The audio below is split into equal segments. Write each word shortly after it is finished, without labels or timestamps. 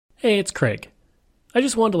Hey, it's Craig. I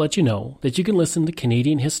just wanted to let you know that you can listen to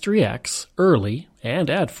Canadian History X early and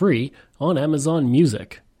ad-free on Amazon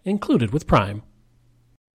Music, included with Prime.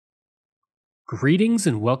 Greetings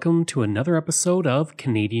and welcome to another episode of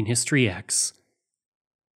Canadian History X.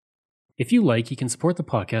 If you like, you can support the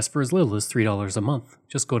podcast for as little as $3 a month.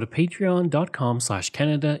 Just go to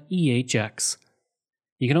patreon.com/CanadaEHX.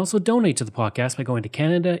 You can also donate to the podcast by going to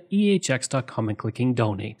CanadaEHX.com and clicking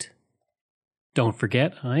Donate. Don't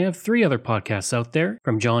forget, I have 3 other podcasts out there,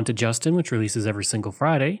 From John to Justin, which releases every single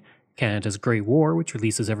Friday, Canada's Great War, which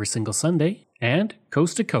releases every single Sunday, and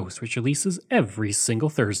Coast to Coast, which releases every single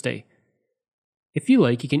Thursday. If you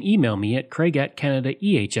like, you can email me at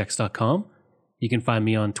craig@CanadaEHX.com. You can find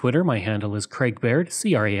me on Twitter. My handle is Craig Baird,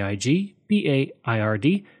 CraigBaird,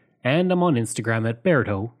 and I'm on Instagram at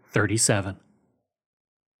Bairdo37.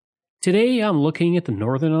 Today, I'm looking at the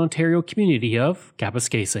Northern Ontario community of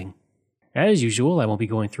Kapuskasing. As usual, I won't be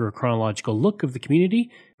going through a chronological look of the community,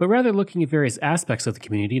 but rather looking at various aspects of the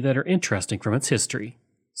community that are interesting from its history.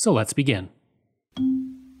 So let's begin.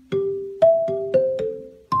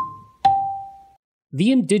 The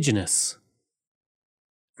Indigenous.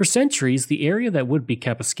 For centuries, the area that would be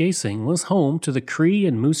Kapuskasing was home to the Cree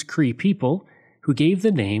and Moose Cree people, who gave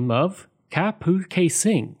the name of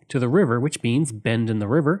Kapuskasing to the river, which means bend in the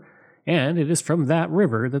river, and it is from that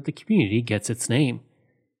river that the community gets its name.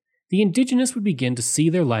 The Indigenous would begin to see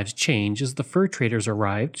their lives change as the fur traders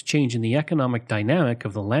arrived, changing the economic dynamic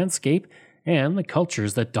of the landscape and the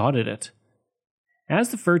cultures that dotted it.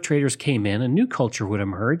 As the fur traders came in, a new culture would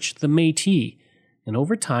emerge, the Métis, and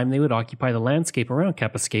over time they would occupy the landscape around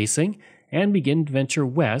Kapuskasing and begin to venture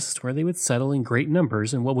west, where they would settle in great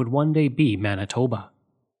numbers in what would one day be Manitoba.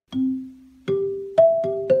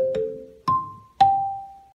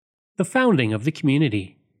 The founding of the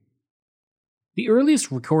community. The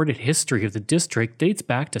earliest recorded history of the district dates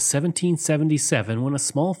back to 1777, when a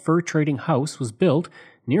small fur trading house was built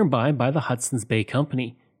nearby by the Hudson's Bay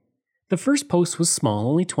Company. The first post was small,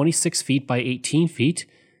 only 26 feet by 18 feet,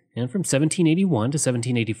 and from 1781 to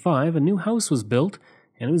 1785 a new house was built,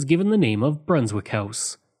 and it was given the name of Brunswick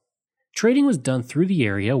House. Trading was done through the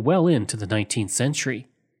area well into the 19th century.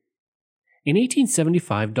 In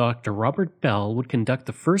 1875, Dr. Robert Bell would conduct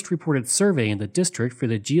the first reported survey in the district for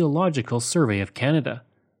the Geological Survey of Canada.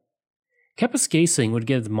 Kapuskasing would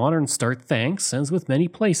get its modern start thanks, as with many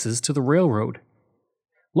places, to the railroad.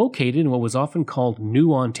 Located in what was often called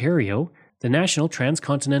New Ontario, the National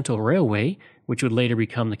Transcontinental Railway, which would later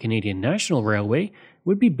become the Canadian National Railway,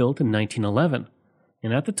 would be built in 1911,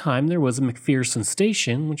 and at the time there was a McPherson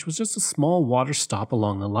Station, which was just a small water stop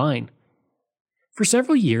along the line. For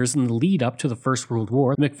several years in the lead up to the First World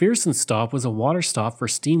War, the McPherson stop was a water stop for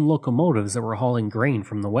steam locomotives that were hauling grain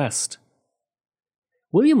from the west.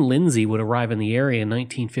 William Lindsay would arrive in the area in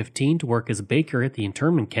 1915 to work as a baker at the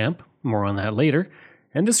internment camp, more on that later,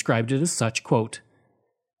 and described it as such, quote,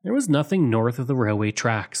 "There was nothing north of the railway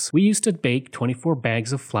tracks. We used to bake 24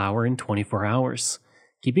 bags of flour in 24 hours.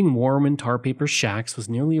 Keeping warm in tar paper shacks was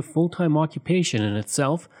nearly a full-time occupation in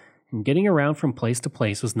itself, and getting around from place to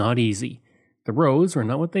place was not easy. The roads were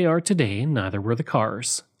not what they are today, and neither were the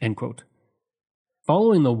cars." End quote.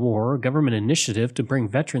 Following the war, a government initiative to bring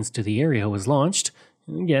veterans to the area was launched,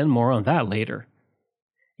 and again, more on that later.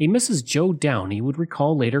 A Mrs. Joe Downey would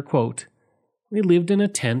recall later, quote, "We lived in a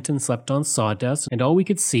tent and slept on sawdust, and all we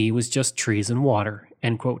could see was just trees and water."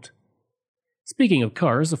 End quote. Speaking of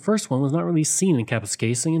cars, the first one was not really seen in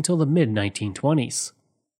Kapuskasing until the mid-1920s.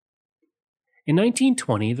 In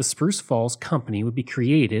 1920, the Spruce Falls Company would be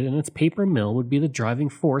created, and its paper mill would be the driving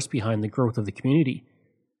force behind the growth of the community.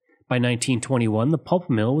 By 1921, the pulp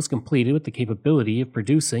mill was completed with the capability of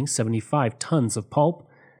producing 75 tons of pulp.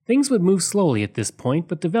 Things would move slowly at this point,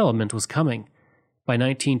 but development was coming. By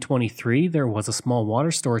 1923, there was a small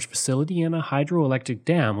water storage facility, and a hydroelectric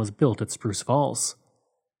dam was built at Spruce Falls.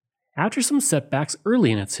 After some setbacks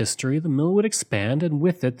early in its history, the mill would expand, and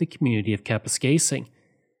with it the community of Kapuskasing.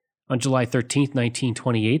 On July 13,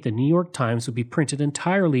 1928, the New York Times would be printed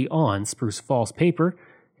entirely on Spruce Falls paper,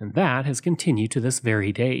 and that has continued to this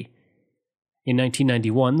very day. In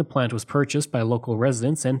 1991, the plant was purchased by local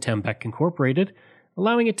residents and Tembec Incorporated,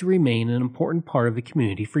 allowing it to remain an important part of the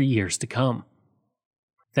community for years to come.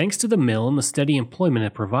 Thanks to the mill and the steady employment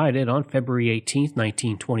it provided, on February 18,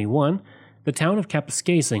 1921, the town of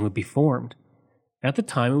Kapuskasing would be formed. At the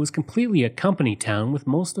time, it was completely a company town, with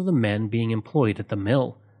most of the men being employed at the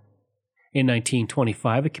mill. In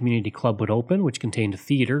 1925, a community club would open, which contained a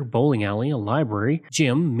theater, bowling alley, a library,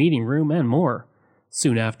 gym, meeting room, and more.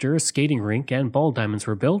 Soon after, a skating rink and ball diamonds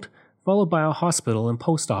were built, followed by a hospital and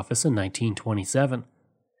post office in 1927.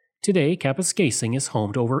 Today, Kapuskasing is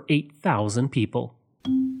home to over 8,000 people.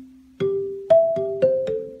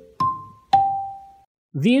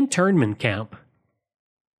 The internment camp.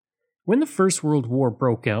 When the First World War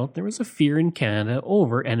broke out, there was a fear in Canada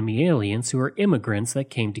over enemy aliens who were immigrants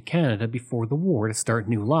that came to Canada before the war to start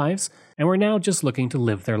new lives and were now just looking to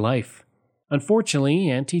live their life. Unfortunately,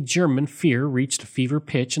 anti-German fear reached a fever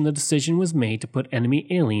pitch and the decision was made to put enemy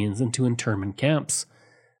aliens into internment camps.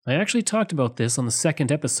 I actually talked about this on the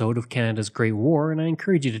second episode of Canada's Great War, and I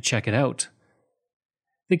encourage you to check it out.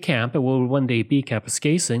 The camp at what would one day be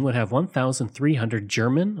Kapuskasing would have 1,300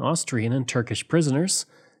 German, Austrian, and Turkish prisoners,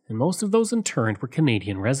 and most of those interned were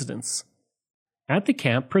Canadian residents. At the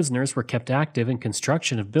camp, prisoners were kept active in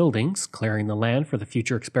construction of buildings, clearing the land for the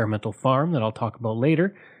future experimental farm that I'll talk about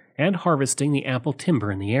later, and harvesting the ample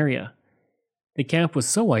timber in the area. The camp was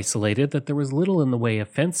so isolated that there was little in the way of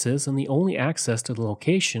fences, and the only access to the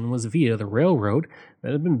location was via the railroad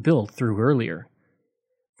that had been built through earlier.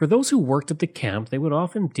 For those who worked at the camp, they would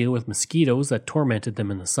often deal with mosquitoes that tormented them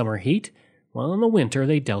in the summer heat, while in the winter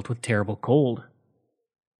they dealt with terrible cold.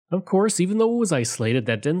 Of course, even though it was isolated,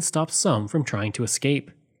 that didn't stop some from trying to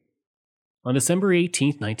escape. On December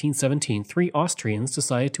 18, 1917, 3 Austrians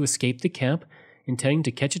decided to escape the camp, intending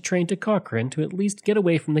to catch a train to Cochrane to at least get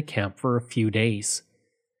away from the camp for a few days.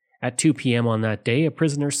 At 2 p.m. on that day, a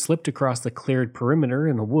prisoner slipped across the cleared perimeter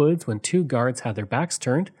in the woods when 2 guards had their backs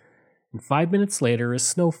turned, and 5 minutes later, as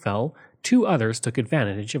snow fell, 2 others took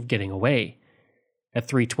advantage of getting away. At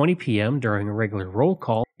 3:20 p.m., during a regular roll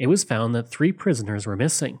call, it was found that 3 prisoners were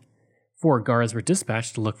missing. 4 guards were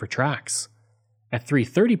dispatched to look for tracks. At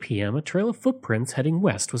 3:30 p.m., a trail of footprints heading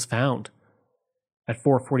west was found. At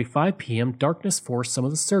 4:45 p.m., darkness forced some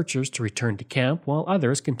of the searchers to return to camp while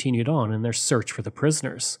others continued on in their search for the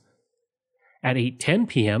prisoners. At 8:10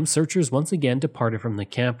 p.m., searchers once again departed from the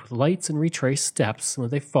camp with lights and retraced steps where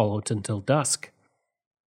they followed until dusk.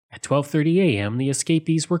 At 12:30 a.m., the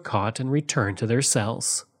escapees were caught and returned to their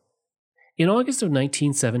cells. In August of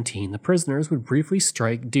 1917, the prisoners would briefly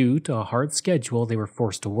strike due to a hard schedule they were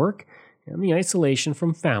forced to work and the isolation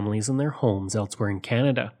from families in their homes elsewhere in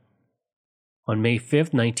Canada. On May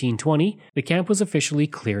 5, 1920, the camp was officially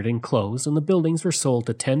cleared and closed, and the buildings were sold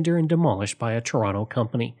to tender and demolished by a Toronto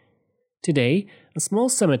company. Today, a small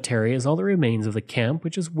cemetery is all that remains of the camp,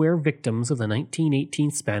 which is where victims of the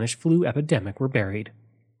 1918 Spanish flu epidemic were buried.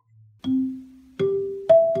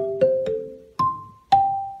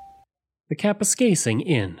 The Kapuskasing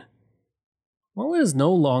Inn. While it is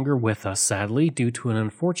no longer with us, sadly, due to an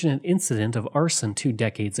unfortunate incident of arson 2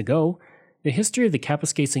 decades ago, the history of the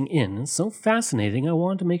Kapuskasing Inn is so fascinating I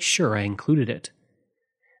wanted to make sure I included it.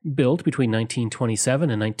 Built between 1927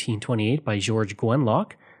 and 1928 by George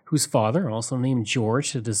Gwenlock, whose father, also named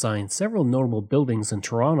George, had designed several notable buildings in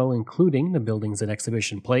Toronto, including the buildings at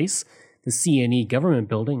Exhibition Place, the CNE Government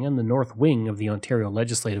Building, and the north wing of the Ontario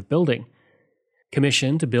Legislative Building.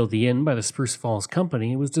 Commissioned to build the inn by the Spruce Falls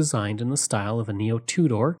Company, it was designed in the style of a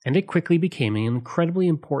neo-Tudor, and it quickly became an incredibly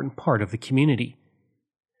important part of the community.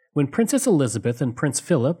 When Princess Elizabeth and Prince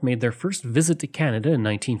Philip made their first visit to Canada in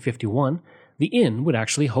 1951, the inn would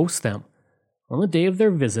actually host them. On the day of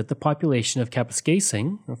their visit, the population of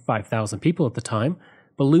Kapuskasing, 5,000 people at the time,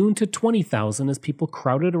 ballooned to 20,000 as people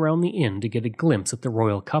crowded around the inn to get a glimpse at the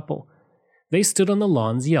royal couple. They stood on the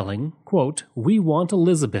lawns yelling, quote, "We want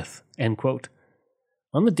Elizabeth," end quote.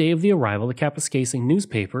 On the day of the arrival, the Kapuskasing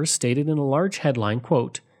newspaper stated in a large headline,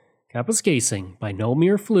 quote, "Kapuskasing, by no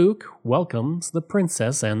mere fluke, welcomes the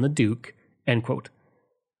princess and the duke," end quote.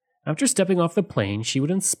 After stepping off the plane, she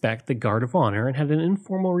would inspect the guard of honor and had an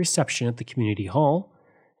informal reception at the community hall.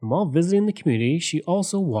 And while visiting the community, she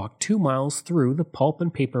also walked 2 miles through the pulp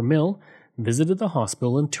and paper mill, visited the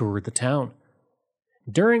hospital, and toured the town.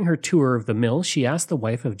 During her tour of the mill, she asked the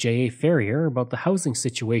wife of J.A. Ferrier about the housing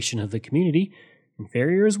situation of the community, and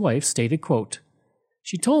Ferrier's wife stated, quote,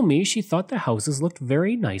 "She told me she thought the houses looked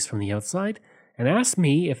very nice from the outside, and asked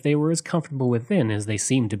me if they were as comfortable within as they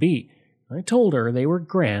seemed to be. I told her they were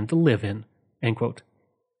grand to live in," end quote.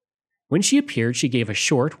 When she appeared, she gave a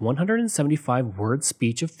short 175-word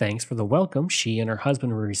speech of thanks for the welcome she and her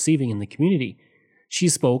husband were receiving in the community. She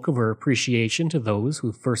spoke of her appreciation to those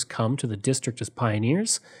who first come to the district as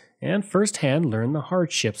pioneers and firsthand learned the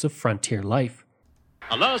hardships of frontier life.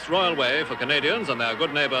 A last royal wave for Canadians and their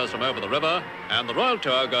good neighbours from over the river, and the royal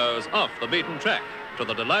tour goes off the beaten track, to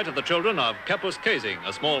the delight of the children of Kapuskasing,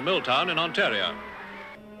 a small mill town in Ontario.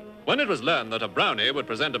 When it was learned that a brownie would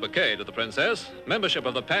present a bouquet to the princess, membership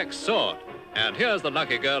of the pack soared, and here's the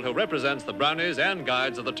lucky girl who represents the brownies and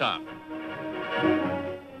guides of the town.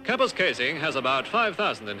 Capus Casing has about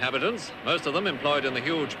 5,000 inhabitants, most of them employed in the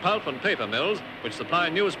huge pulp and paper mills which supply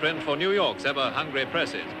newsprint for New York's ever-hungry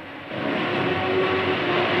presses.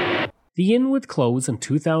 The inn would close in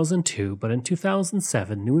 2002, but in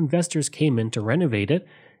 2007 new investors came in to renovate it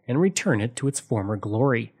and return it to its former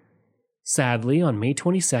glory. Sadly, on May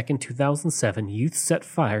 22, 2007, youth set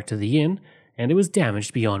fire to the inn and it was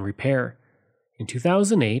damaged beyond repair. In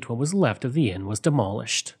 2008, what was left of the inn was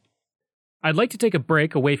demolished. I'd like to take a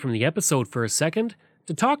break away from the episode for a second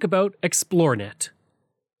to talk about ExploreNet.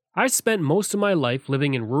 I spent most of my life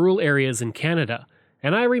living in rural areas in Canada,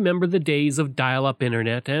 and I remember the days of dial-up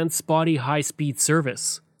internet and spotty high-speed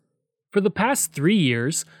service. For the past 3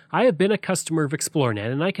 years, I have been a customer of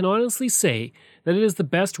ExploreNet, and I can honestly say that it is the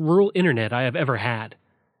best rural internet I have ever had.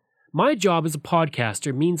 My job as a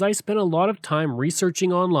podcaster means I spend a lot of time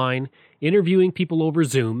researching online, interviewing people over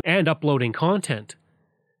Zoom, and uploading content.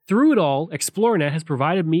 Through it all, ExploreNet has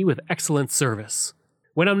provided me with excellent service.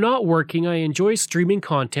 When I'm not working, I enjoy streaming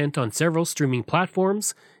content on several streaming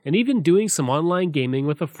platforms, and even doing some online gaming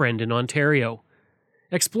with a friend in Ontario.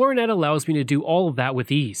 ExploreNet allows me to do all of that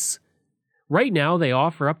with ease. Right now, they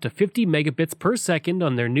offer up to 50 megabits per second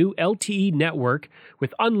on their new LTE network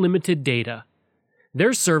with unlimited data.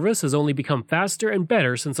 Their service has only become faster and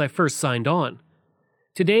better since I first signed on.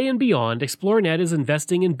 Today and beyond, ExploreNet is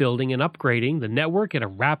investing in building and upgrading the network at a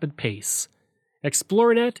rapid pace.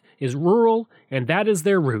 ExploreNet is rural, and that is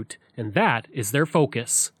their route, and that is their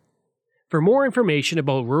focus. For more information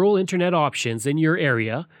about rural internet options in your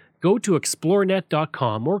area, go to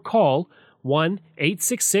explorenet.com or call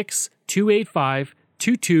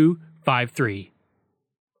 1-866-285-2253.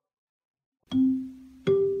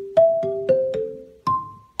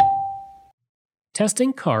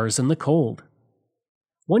 Testing cars in the cold.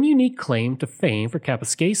 One unique claim to fame for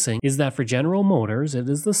Kapuskasing is that for General Motors, it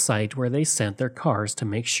is the site where they sent their cars to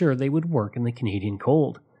make sure they would work in the Canadian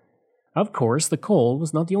cold. Of course, the cold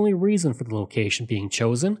was not the only reason for the location being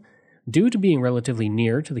chosen. Due to being relatively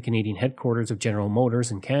near to the Canadian headquarters of General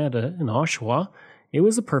Motors in Canada, in Oshawa, it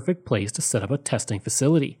was a perfect place to set up a testing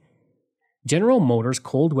facility. General Motors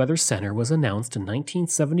Cold Weather Center was announced in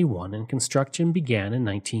 1971 and construction began in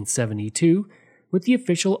 1972, with the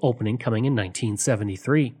official opening coming in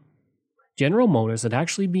 1973. General Motors had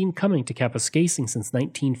actually been coming to Kapuskasing since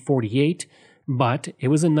 1948, but it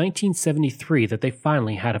was in 1973 that they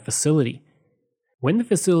finally had a facility. When the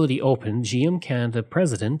facility opened, GM Canada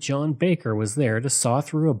President John Baker was there to saw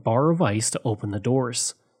through a bar of ice to open the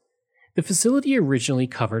doors. The facility originally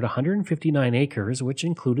covered 159 acres, which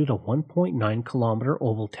included a 1.9-kilometer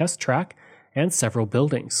oval test track and several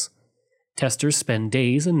buildings. Testers spend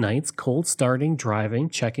days and nights cold starting, driving,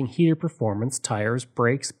 checking heater performance, tires,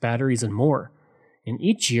 brakes, batteries, and more. And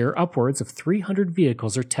each year, upwards of 300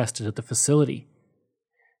 vehicles are tested at the facility.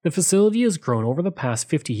 The facility has grown over the past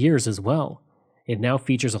 50 years as well. It now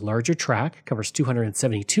features a larger track, covers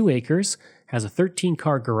 272 acres, has a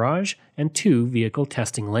 13-car garage, and 2 vehicle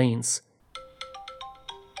testing lanes.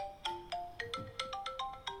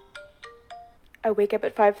 I wake up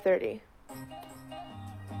at 5:30.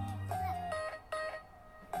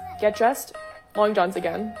 Get dressed, long johns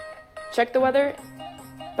again. Check the weather,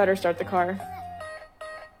 better start the car.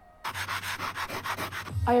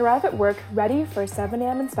 I arrive at work ready for a 7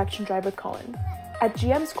 a.m. inspection drive with Colin. At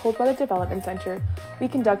GM's Cold Weather Development Center, we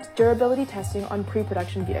conduct durability testing on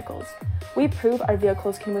pre-production vehicles. We prove our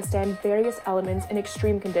vehicles can withstand various elements in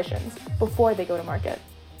extreme conditions before they go to market.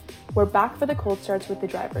 We're back for the cold starts with the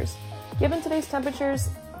drivers. Given today's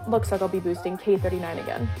temperatures, looks like I'll be boosting K39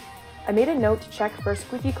 again. I made a note to check for a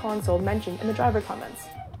squeaky console mentioned in the driver comments.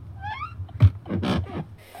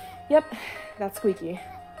 Yep, that's squeaky.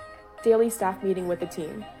 Daily staff meeting with the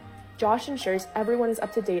team. Josh ensures everyone is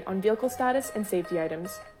up to date on vehicle status and safety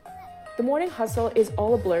items. The morning hustle is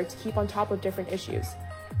all a blur to keep on top of different issues.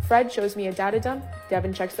 Fred shows me a data dump,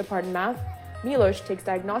 Devin checks the part in math, Milos takes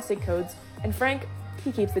diagnostic codes, and Frank,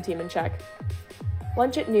 he keeps the team in check.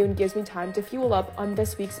 Lunch at noon gives me time to fuel up on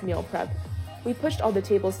this week's meal prep. We pushed all the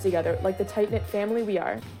tables together like the tight-knit family we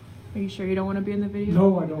are. Are you sure you don't want to be in the video?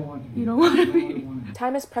 No, I don't want to. You don't want to be?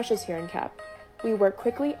 Time is precious here in CAP. We work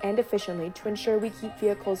quickly and efficiently to ensure we keep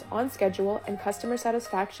vehicles on schedule and customer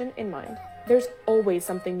satisfaction in mind. There's always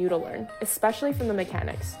something new to learn, especially from the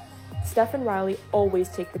mechanics. Steph and Riley always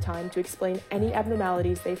take the time to explain any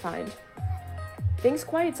abnormalities they find. Things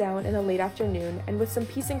quiet down in the late afternoon, and with some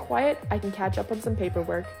peace and quiet, I can catch up on some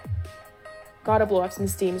paperwork. Gotta blow off some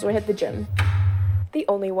steam, so I hit the gym. The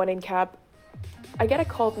only one in CAP. I get a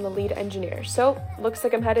call from the lead engineer, so looks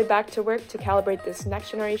like I'm headed back to work to calibrate this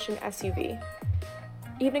next generation SUV.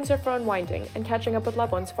 Evenings are for unwinding and catching up with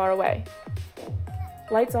loved ones far away.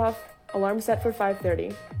 Lights off, alarm set for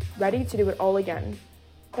 5:30, ready to do it all again.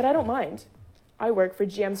 But I don't mind. I work for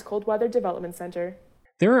GM's Cold Weather Development Center.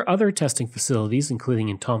 There are other testing facilities, including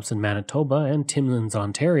in Thompson, Manitoba and Timmins,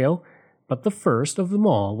 Ontario, but the first of them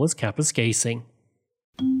all was Kapuskasing.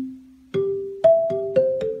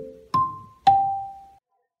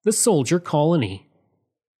 The Soldier Colony.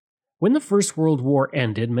 When the First World War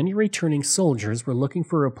ended, many returning soldiers were looking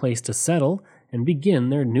for a place to settle and begin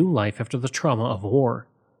their new life after the trauma of war.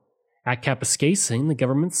 At Kapuskasing, the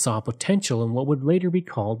government saw potential in what would later be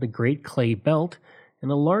called the Great Clay Belt, and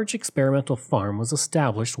a large experimental farm was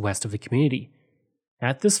established west of the community.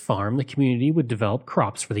 At this farm, the community would develop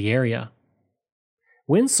crops for the area.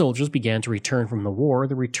 When soldiers began to return from the war,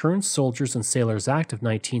 the Returned Soldiers and Sailors Act of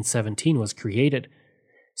 1917 was created.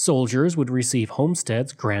 Soldiers would receive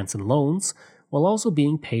homesteads, grants, and loans, while also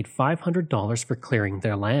being paid $500 for clearing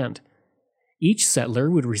their land. Each settler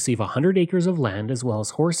would receive 100 acres of land as well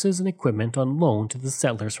as horses and equipment on loan to the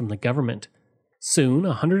settlers from the government. Soon,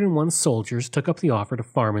 101 soldiers took up the offer to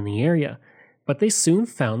farm in the area, but they soon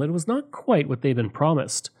found that it was not quite what they'd been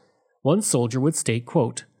promised. One soldier would state,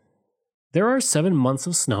 quote, "There are 7 months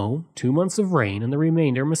of snow, 2 months of rain, and the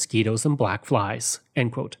remainder mosquitoes and black flies."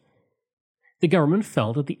 End quote. The government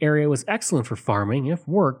felt that the area was excellent for farming if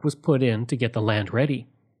work was put in to get the land ready.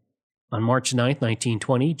 On March 9,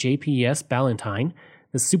 1920, J.P.S. Ballantyne,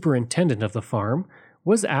 the superintendent of the farm,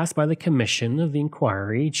 was asked by the Commission of the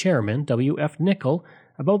Inquiry Chairman W.F. Nicol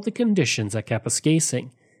about the conditions at Kapuskasing,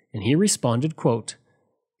 and he responded, quote,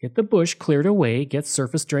 "Get the bush cleared away, get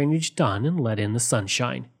surface drainage done, and let in the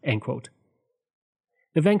sunshine." End quote.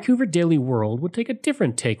 The Vancouver Daily World would take a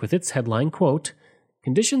different take with its headline, quote,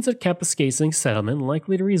 "Conditions at Kapuskasing settlement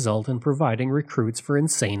likely to result in providing recruits for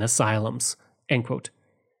insane asylums." End quote.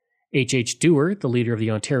 H. Dewar, the leader of the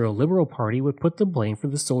Ontario Liberal Party, would put the blame for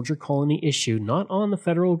the soldier colony issue not on the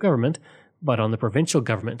federal government, but on the provincial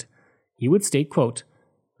government. He would state, quote,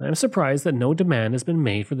 "I am surprised that no demand has been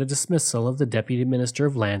made for the dismissal of the Deputy Minister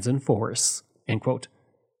of Lands and Forests." End quote.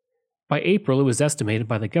 By April, it was estimated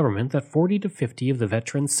by the government that 40 to 50 of the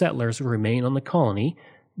veteran settlers would remain on the colony,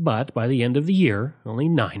 but by the end of the year, only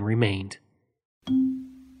 9 remained.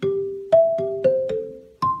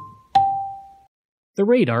 The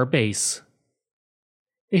Radar Base.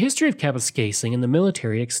 The history of Kapuskasing and the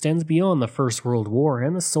military extends beyond the First World War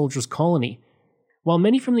and the soldiers' colony. While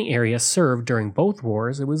many from the area served during both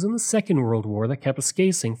wars, it was in the Second World War that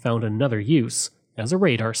Kapuskasing found another use, as a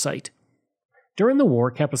radar site. During the war,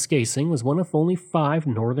 Kapuskasing was one of only 5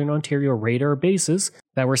 Northern Ontario radar bases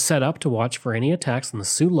that were set up to watch for any attacks on the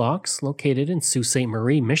Sioux Locks, located in Sault Ste.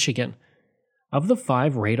 Marie, Michigan. Of the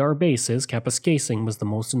 5 radar bases, Kapuskasing was the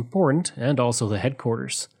most important and also the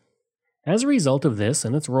headquarters. As a result of this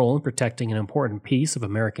and its role in protecting an important piece of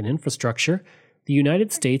American infrastructure, the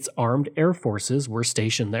United States Armed Air Forces were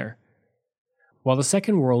stationed there. While the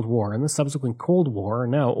Second World War and the subsequent Cold War are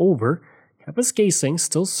now over, Kapuskasing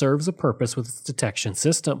still serves a purpose with its detection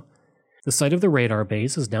system. The site of the radar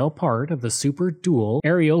base is now part of the Super Dual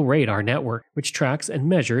Aerial Radar Network, which tracks and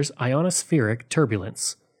measures ionospheric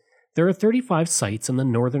turbulence. There are 35 sites in the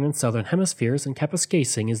northern and southern hemispheres, and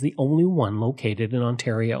Kapuskasing is the only one located in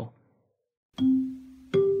Ontario.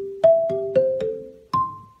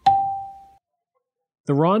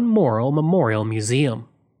 The Ron Morrill Memorial Museum.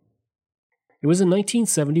 It was in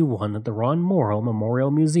 1971 that the Ron Morrill Memorial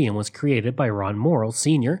Museum was created by Ron Morrill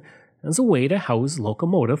Sr. as a way to house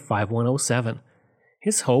Locomotive 5107.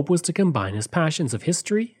 His hope was to combine his passions of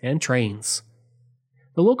history and trains.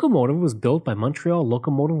 The locomotive was built by Montreal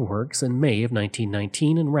Locomotive Works in May of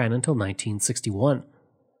 1919 and ran until 1961.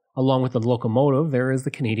 Along with the locomotive, there is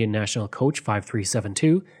the Canadian National Coach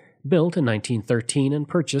 5372, built in 1913 and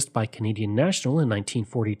purchased by Canadian National in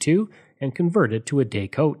 1942 and converted to a day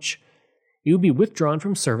coach. It would be withdrawn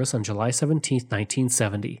from service on July 17,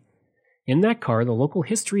 1970. In that car, the local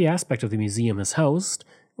history aspect of the museum is housed,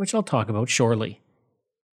 which I'll talk about shortly.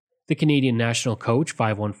 The Canadian National Coach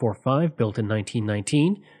 5145, built in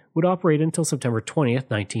 1919, would operate until September 20,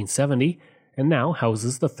 1970, and now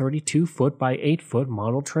houses the 32-foot by 8-foot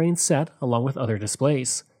model train set along with other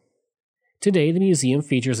displays. Today, the museum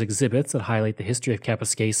features exhibits that highlight the history of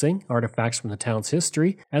Kapuskasing, artifacts from the town's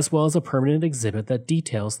history, as well as a permanent exhibit that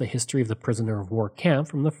details the history of the prisoner of war camp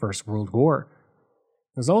from the First World War.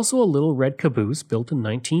 There's also a little red caboose built in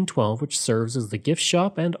 1912 which serves as the gift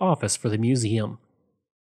shop and office for the museum.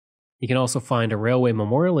 You can also find a railway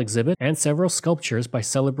memorial exhibit and several sculptures by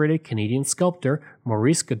celebrated Canadian sculptor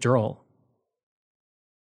Maurice Gaudreault.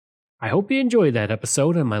 I hope you enjoyed that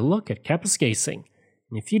episode and my look at Kapuskasing.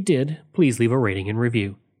 And if you did, please leave a rating and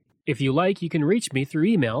review. If you like, you can reach me through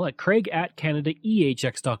email at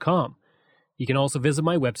craig@canadaehx.com. You can also visit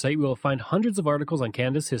my website where you'll find hundreds of articles on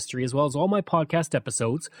Canada's history as well as all my podcast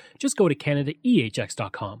episodes. Just go to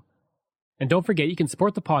canadaehx.com. And don't forget, you can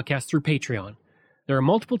support the podcast through Patreon. There are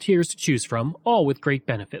multiple tiers to choose from, all with great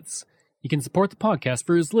benefits. You can support the podcast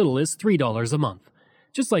for as little as $3 a month,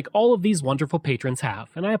 just like all of these wonderful patrons have,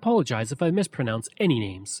 and I apologize if I mispronounce any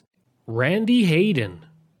names. Randy Hayden,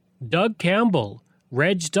 Doug Campbell,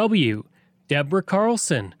 Reg W., Deborah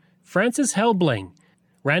Carlson, Francis Helbling,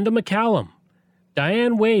 Randall McCallum,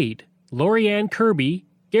 Diane Wade, Lorianne Kirby,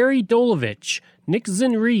 Gary Dolovich, Nick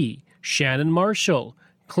Zinri, Shannon Marshall,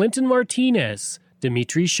 Clinton Martinez,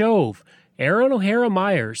 Dimitri Chauve, Aaron O'Hara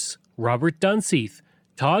Myers, Robert Dunseith,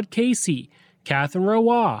 Todd Casey, Catherine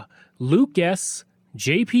Roy, Luke S.,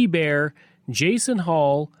 J.P. Bear, Jason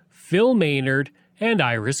Hall, Phil Maynard, and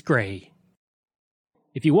Iris Gray.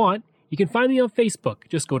 If you want, you can find me on Facebook.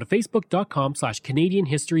 Just go to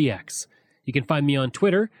facebook.com/CanadianHistoryX. You can find me on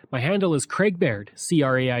Twitter. My handle is Craig Baird,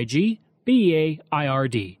 CraigBeard.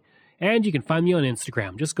 And you can find me on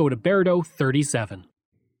Instagram. Just go to Bairdo37.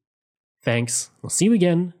 Thanks. We'll see you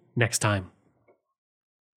again next time.